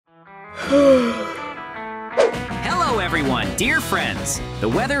Hello everyone, dear friends. The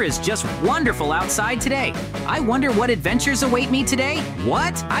weather is just wonderful outside today. I wonder what adventures await me today?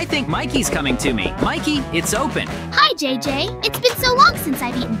 What? I think Mikey's coming to me. Mikey, it's open. Hi, JJ. It's been so long since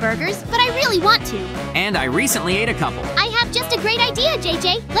I've eaten burgers, but I really want to. And I recently ate a couple. I have just a great idea,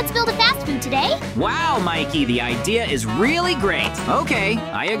 JJ. Let's build a fast food today. Wow, Mikey, the idea is really great. Okay,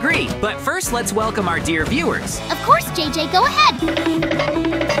 I agree. But first, let's welcome our dear viewers. Of course, JJ, go ahead.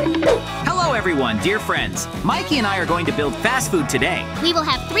 Hello everyone, dear friends. Mikey and I are going to build fast food today. We will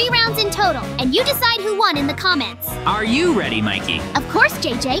have 3 rounds in total, and you decide who won in the comments. Are you ready, Mikey? Of course,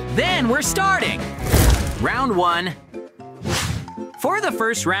 JJ. Then we're starting. Round 1. For the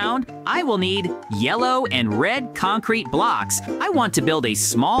first round, I will need yellow and red concrete blocks. I want to build a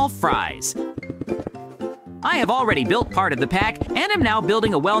small fries. I have already built part of the pack and am now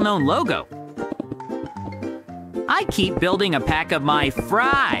building a well-known logo. I keep building a pack of my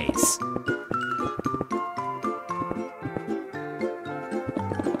fries.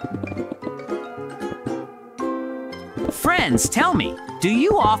 Friends, tell me, do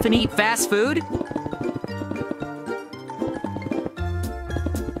you often eat fast food?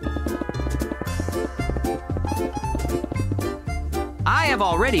 I have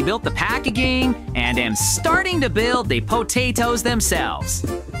already built the packaging and am starting to build the potatoes themselves.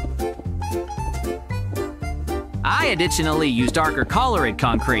 I additionally use darker colored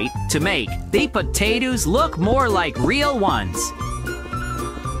concrete to make the potatoes look more like real ones.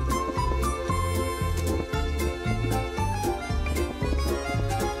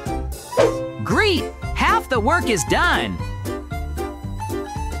 Great! Half the work is done!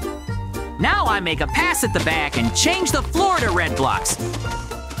 Now I make a pass at the back and change the floor to red blocks.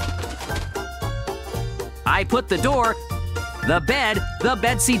 I put the door, the bed, the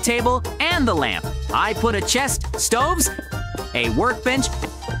bedside table, and the lamp. I put a chest, stoves, a workbench,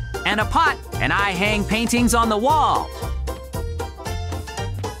 and a pot, and I hang paintings on the wall.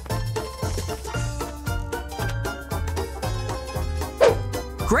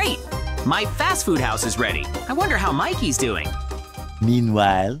 Great! My fast food house is ready. I wonder how Mikey's doing.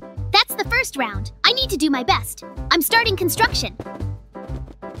 Meanwhile, That's the first round. I need to do my best. I'm starting construction.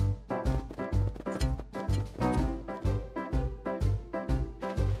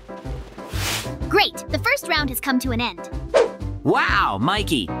 Great, the first round has come to an end. Wow,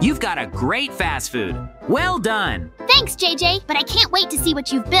 Mikey, you've got a great fast food. Well done. Thanks, JJ, but I can't wait to see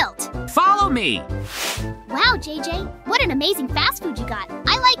what you've built. Follow me. Wow, JJ, what an amazing fast food you got.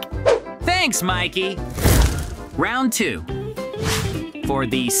 Thanks, Mikey. Round 2. For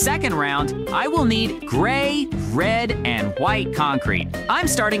the second round, I will need gray, red, and white concrete. I'm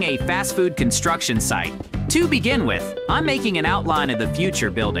starting a fast food construction site. To begin with, I'm making an outline of the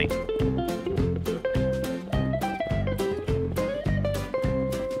future building.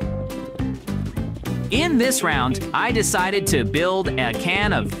 In this round, I decided to build a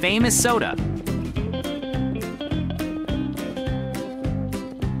can of famous soda.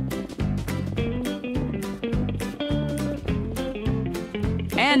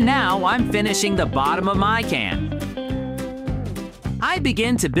 And now I'm finishing the bottom of my can. I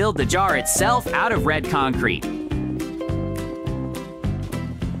begin to build the jar itself out of red concrete.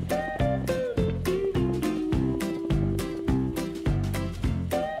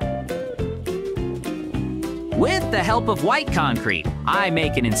 With the help of white concrete, I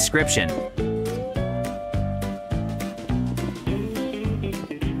make an inscription.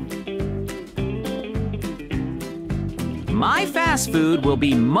 My fast food will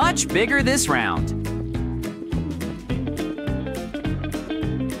be much bigger this round.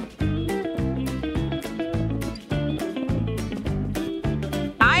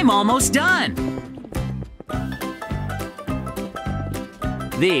 I'm almost done.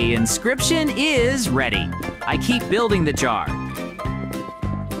 The inscription is ready. I keep building the jar.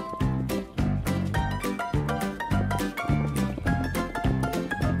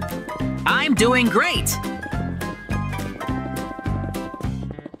 I'm doing great.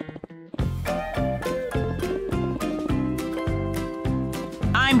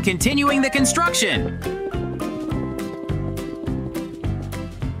 I'm continuing the construction.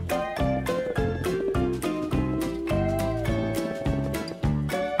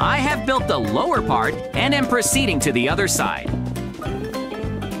 I have built the lower part and am proceeding to the other side.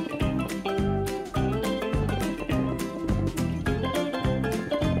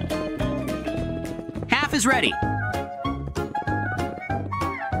 Half is ready.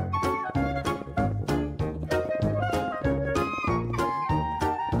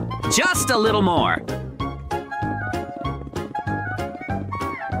 Just a little more.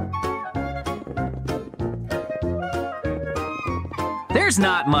 there's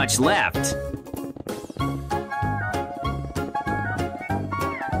not much left.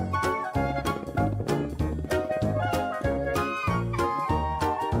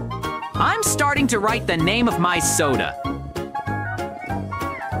 I'm starting to write the name of my soda.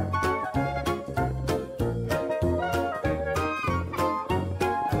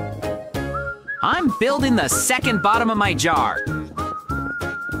 I'm building the second bottom of my jar.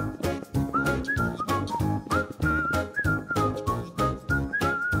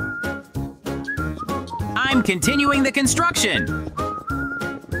 I'm continuing the construction.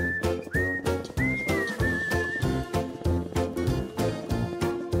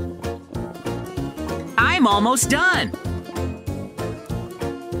 I'm almost done.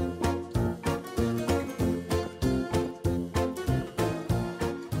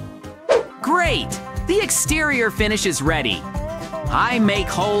 Great! The exterior finish is ready. I make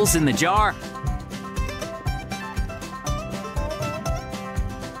holes in the jar.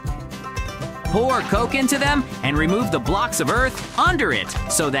 Pour Coke into them and remove the blocks of earth under it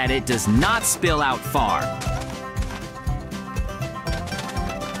so that it does not spill out far.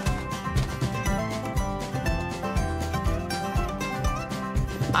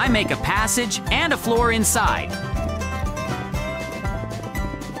 I make a passage and a floor inside.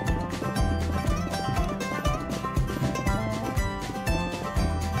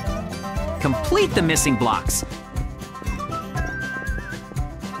 Complete the missing blocks.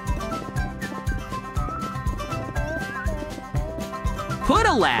 Put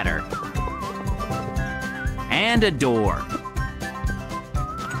a ladder. And a door.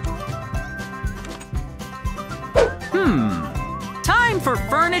 Time for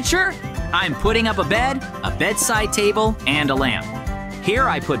furniture. I'm putting up a bed, a bedside table, and a lamp. Here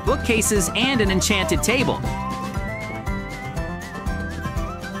I put bookcases and an enchanted table.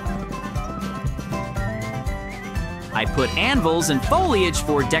 I put anvils and foliage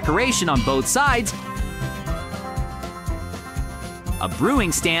for decoration on both sides, a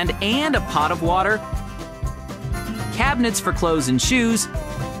brewing stand and a pot of water, cabinets for clothes and shoes,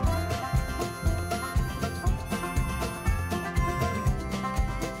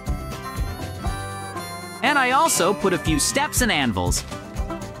 and I also put a few steps and anvils.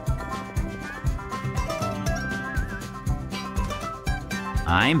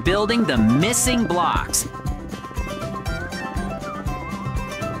 I'm building the missing blocks.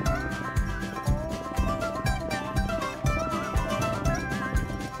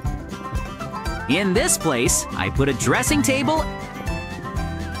 In this place, I put a dressing table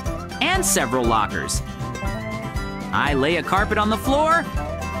and several lockers. I lay a carpet on the floor.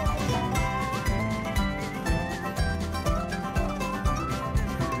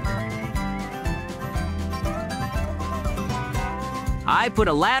 I put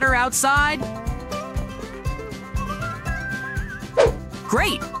a ladder outside.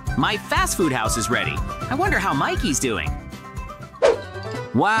 Great! My fast food house is ready. I wonder how Mikey's doing.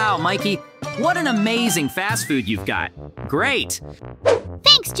 Wow, Mikey, what an amazing fast food you've got. Great!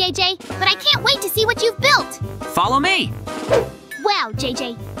 Thanks, JJ, but I can't wait to see what you've built. Follow me. Wow,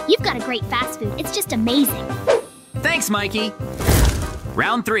 JJ, you've got a great fast food. It's just amazing. Thanks, Mikey.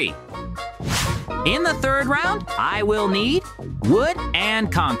 Round 3. In the third round, I will need wood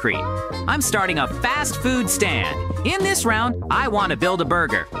and concrete. I'm starting a fast food stand. In this round, I want to build a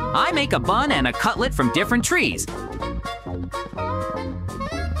burger. I make a bun and a cutlet from different trees.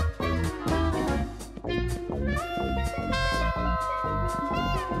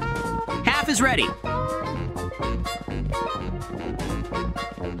 Half is ready.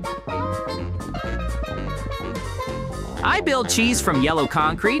 I build cheese from yellow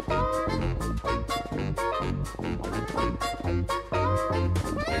concrete.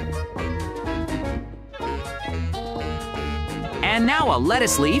 And now a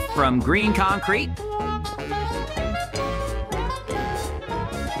lettuce leaf from green concrete.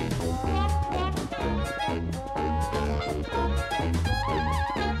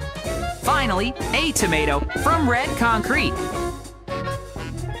 Finally, a tomato from red concrete.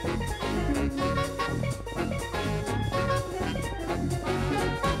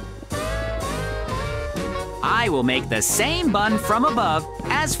 I will make the same bun from above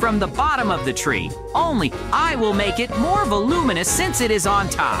as from the bottom of the tree, only I will make it more voluminous since it is on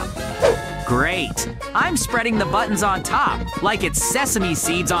top. Great! I'm spreading the buttons on top, like it's sesame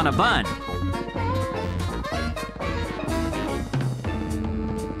seeds on a bun.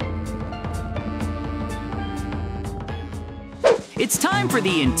 It's time for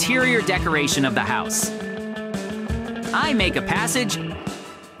the interior decoration of the house. I make a passage,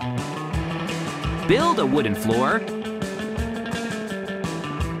 build a wooden floor,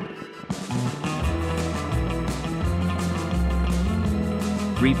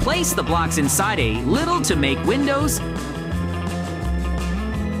 Replace the blocks inside a little to make windows.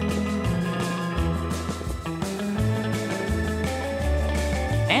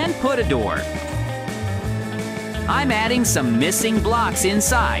 And put a door. I'm adding some missing blocks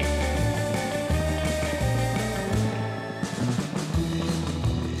inside.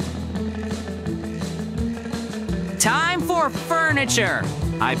 Time for furniture!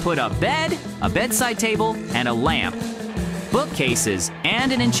 I put a bed, a bedside table, and a lamp, bookcases,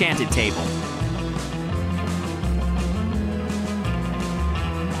 and an enchanted table.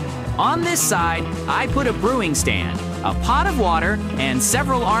 On this side, I put a brewing stand, a pot of water, and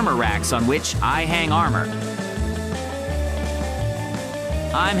several armor racks on which I hang armor.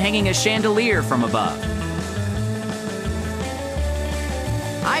 I'm hanging a chandelier from above.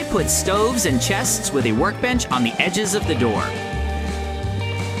 I put stoves and chests with a workbench on the edges of the door.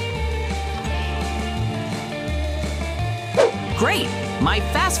 Great! My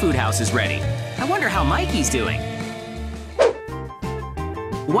fast food house is ready. I wonder how Mikey's doing.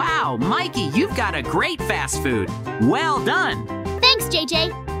 Wow, Mikey, you've got a great fast food. Well done! Thanks,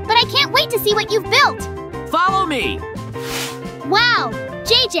 JJ. But I can't wait to see what you've built. Follow me! Wow,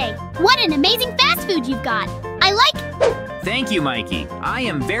 JJ, what an amazing fast food you've got. I like... Thank you, Mikey. I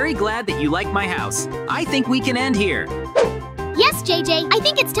am very glad that you like my house. I think we can end here. Yes, JJ, I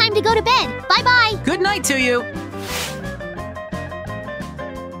think it's time to go to bed. Bye-bye. Good night to you.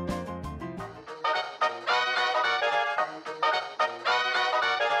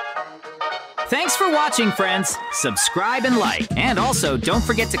 Thanks for watching, friends. Subscribe and like. And also, don't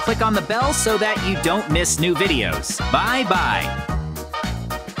forget to click on the bell so that you don't miss new videos. Bye-bye.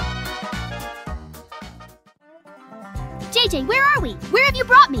 JJ, where are we? Where have you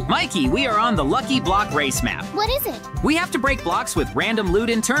brought me? Mikey, we are on the Lucky Block race map. What is it? We have to break blocks with random loot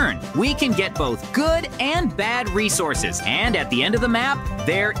in turn. We can get both good and bad resources. And at the end of the map,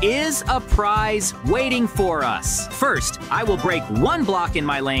 there is a prize waiting for us. First, I will break one block in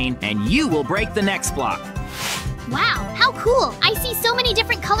my lane, and you will break the next block. Wow, how cool! I see so many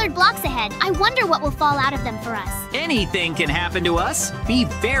different colored blocks ahead. I wonder what will fall out of them for us. Anything can happen to us. Be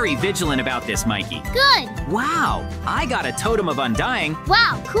very vigilant about this, Mikey. Good! Wow, I got a Totem of Undying.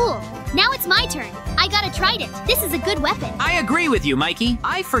 Wow, cool. Now it's my turn. I got a trident. This is a good weapon. I agree with you, Mikey.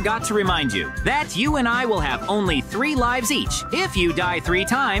 I forgot to remind you that you and I will have only 3 lives each. If you die 3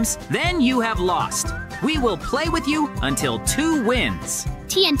 times, then you have lost. We will play with you until 2 wins.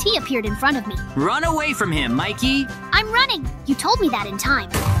 TNT appeared in front of me. Run away from him, Mikey. I'm running. You told me that in time.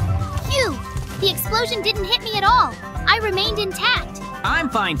 Phew! The explosion didn't hit me at all. I remained intact. I'm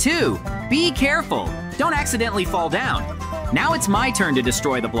fine too. Be careful. Don't accidentally fall down. Now it's my turn to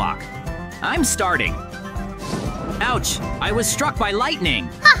destroy the block. I'm starting. Ouch! I was struck by lightning.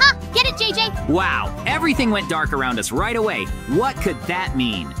 Haha! Get it, JJ? Wow, everything went dark around us right away. What could that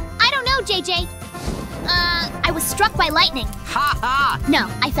mean? I don't know, JJ. I was struck by lightning. Ha ha! No,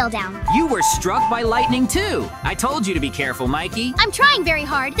 I fell down. You were struck by lightning too. I told you to be careful, Mikey. I'm trying very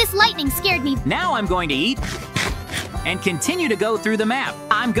hard. This lightning scared me. Now I'm going to eat and continue to go through the map.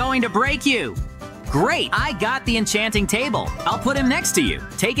 I'm going to break you. Great, I got the enchanting table. I'll put him next to you.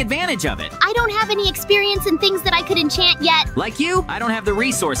 Take advantage of it. I don't have any experience in things that I could enchant yet. Like you, I don't have the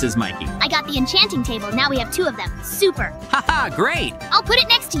resources, Mikey. I got the enchanting table. Now we have 2 of them. Super. Haha, great. I'll put it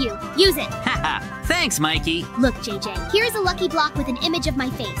next to you. Use it. Haha, thanks, Mikey. Look, JJ, here's a lucky block with an image of my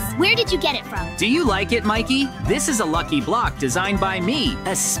face. Where did you get it from? Do you like it, Mikey? This is a lucky block designed by me,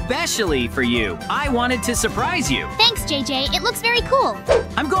 especially for you. I wanted to surprise you. Thanks, JJ. It looks very cool.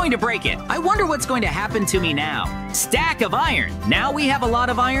 I'm going to break it. I wonder what's going to happen to me now. Stack of iron. Now we have a lot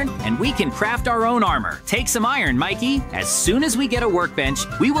of iron, and we can craft our own armor. Take some iron, Mikey. As soon as we get a workbench,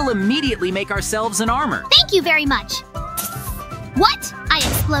 we will immediately make ourselves an armor. Thank you very much. What? I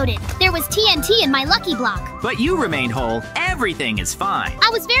exploded. There was TNT in my lucky block. But you remained whole. Everything is fine. I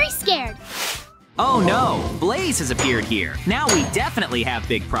was very scared. Oh no, Blaze has appeared here. Now we definitely have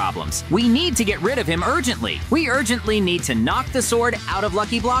big problems. We need to get rid of him urgently. We urgently need to knock the sword out of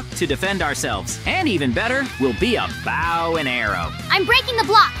Lucky Block to defend ourselves. And even better, will be a bow and arrow. I'm breaking the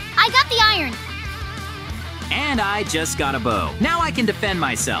block. I got the iron. And I just got a bow. Now I can defend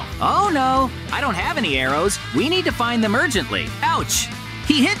myself. Oh no, I don't have any arrows. We need to find them urgently. Ouch,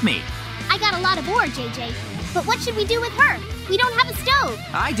 he hit me. I got a lot of ore, JJ. But what should we do with her? We don't have a stove.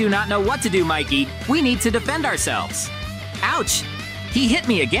 I do not know what to do, Mikey. We need to defend ourselves. Ouch, he hit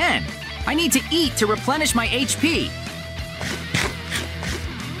me again. I need to eat to replenish my HP.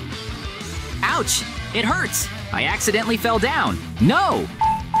 Ouch, it hurts. I accidentally fell down. No!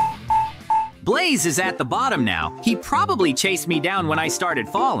 Blaze is at the bottom now. He probably chased me down when I started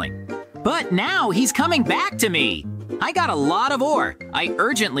falling. But now he's coming back to me. I got a lot of ore. I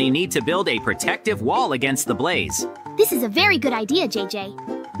urgently need to build a protective wall against the blaze. This is a very good idea,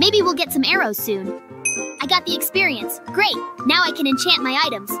 JJ. Maybe we'll get some arrows soon. I got the experience. Great. Now I can enchant my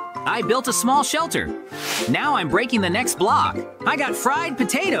items. I built a small shelter. Now I'm breaking the next block. I got fried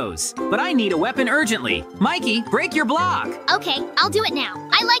potatoes, but I need a weapon urgently. Mikey, break your block. Okay, I'll do it now.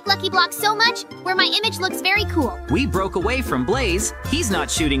 I like Lucky Blocks so much, where my image looks very cool. We broke away from Blaze. He's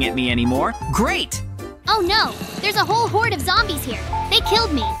not shooting at me anymore. Great! Oh no, there's a whole horde of zombies here. They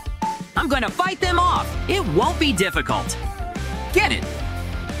killed me. I'm gonna fight them off. It won't be difficult. Get it.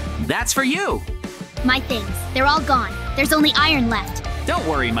 That's for you. My things, they're all gone. There's only iron left. Don't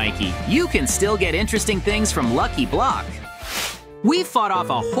worry, Mikey. You can still get interesting things from Lucky Block. We fought off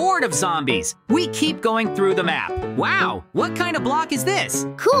a horde of zombies. We keep going through the map. Wow, what kind of block is this?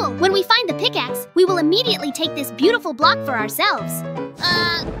 Cool. When we find the pickaxe, we will immediately take this beautiful block for ourselves.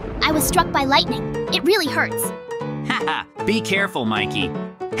 I was struck by lightning. It really hurts. Haha, be careful, Mikey.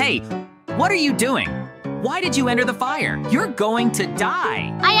 Hey, what are you doing? Why did you enter the fire? You're going to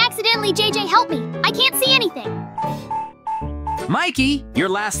die. I accidentally, JJ, help me. I can't see anything. Mikey, your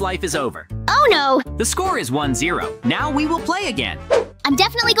last life is over. Oh no! The score is 1-0. Now we will play again. I'm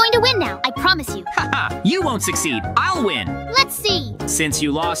definitely going to win now, I promise you. Haha, you won't succeed. I'll win. Let's see. Since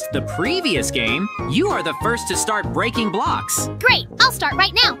you lost the previous game, you are the first to start breaking blocks. Great, I'll start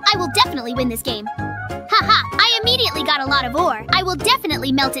right now. I will definitely win this game. Haha, I immediately got a lot of ore. I will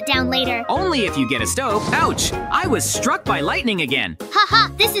definitely melt it down later. Only if you get a stove. Ouch! I was struck by lightning again.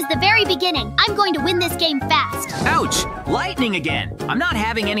 Haha, this is the very beginning. I'm going to win this game fast. Ouch! Lightning again. I'm not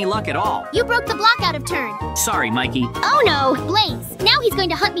having any luck at all. You broke the block out of turn. Sorry, Mikey. Oh no, Blaze. Now he's going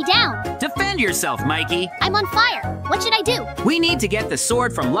to hunt me down. Defend yourself, Mikey. I'm on fire. What should I do? We need to get the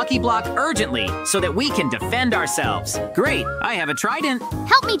sword from Lucky Block urgently so that we can defend ourselves. Great, I have a trident.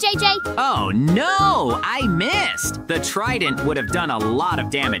 Help me, JJ. Oh no, I missed. The trident would have done a lot of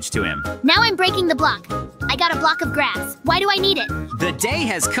damage to him. Now I'm breaking the block. I got a block of grass. Why do I need it? The day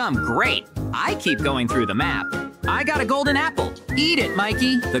has come great. I keep going through the map. I got a golden apple. Eat it,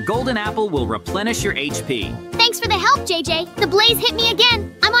 Mikey. The golden apple will replenish your HP. Thanks for the help, JJ. The blaze hit me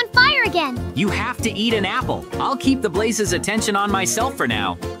again. I'm on fire again. You have to eat an apple. I'll keep the blaze's attention on myself for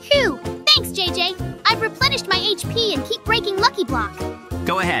now. Phew. Thanks, JJ. I've replenished my HP and keep breaking Lucky Block.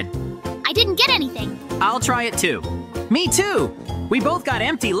 Go ahead. I didn't get anything. I'll try it too. Me too. We both got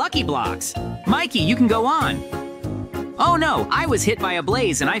empty Lucky Blocks. Mikey, you can go on. Oh no, I was hit by a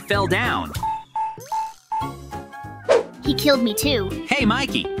blaze and I fell down. He killed me too. Hey,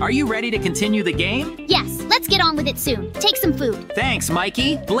 Mikey, are you ready to continue the game? Yes, let's get on with it soon. Take some food. Thanks,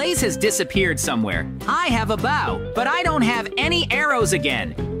 Mikey. Blaze has disappeared somewhere. I have a bow, but I don't have any arrows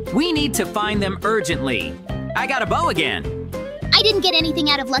again. We need to find them urgently. I got a bow again. I didn't get anything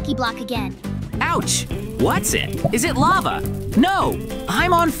out of Lucky Block again. Ouch! What's it? Is it lava? No!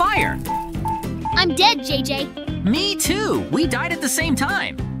 I'm on fire! I'm dead, JJ. Me too! We died at the same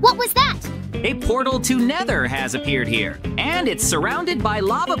time. What was that? A portal to Nether has appeared here, and it's surrounded by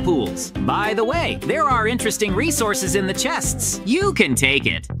lava pools. By the way, there are interesting resources in the chests. You can take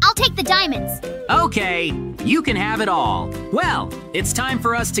it. I'll take the diamonds. Okay, you can have it all. Well, it's time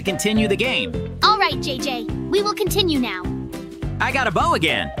for us to continue the game. All right, JJ. We will continue now. I got a bow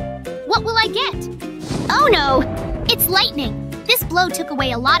again. What will I get? Oh no! It's lightning. This blow took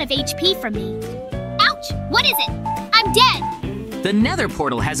away a lot of HP from me. Ouch! What is it? I'm dead! The Nether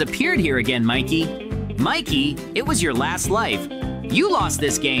portal has appeared here again, Mikey. Mikey, it was your last life. You lost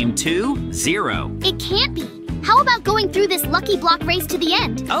this game 2-0. It can't be. How about going through this Lucky Block race to the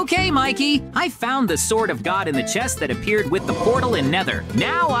end? Okay, Mikey. I found the Sword of God in the chest that appeared with the portal in Nether.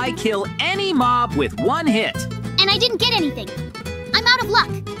 Now I kill any mob with one hit. And I didn't get anything. I'm out of luck.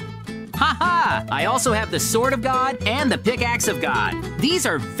 Haha! I also have the Sword of God and the Pickaxe of God. These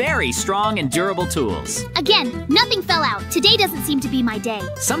are very strong and durable tools. Again, nothing fell out. Today doesn't seem to be my day.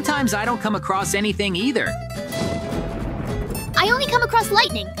 Sometimes I don't come across anything either. I only come across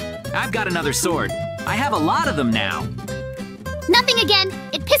lightning. I've got another sword. I have a lot of them now. Nothing again.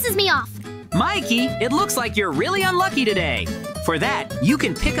 It pisses me off. Mikey, it looks like you're really unlucky today. For that, you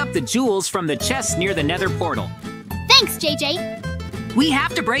can pick up the jewels from the chests near the Nether portal. Thanks, JJ. We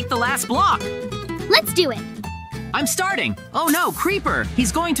have to break the last block. Let's do it. I'm starting. Oh no, Creeper!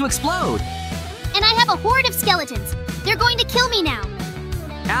 He's going to explode. And I have a horde of skeletons. They're going to kill me now.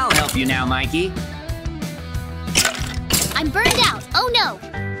 I'll help you now, Mikey. I'm burned out. Oh no.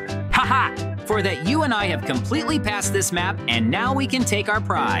 Haha! For that, you and I have completely passed this map, and now we can take our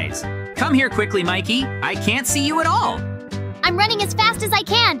prize. Come here quickly, Mikey. I can't see you at all. I'm running as fast as I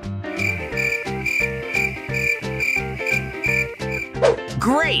can.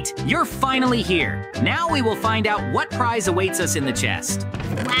 Great! You're finally here. Now we will find out what prize awaits us in the chest.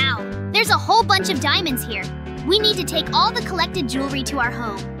 Wow, there's a whole bunch of diamonds here. We need to take all the collected jewelry to our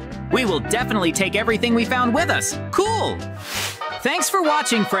home. We will definitely take everything we found with us. Cool! Thanks for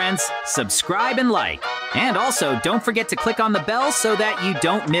watching, friends. Subscribe and like. And also, don't forget to click on the bell so that you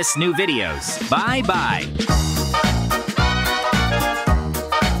don't miss new videos. Bye-bye.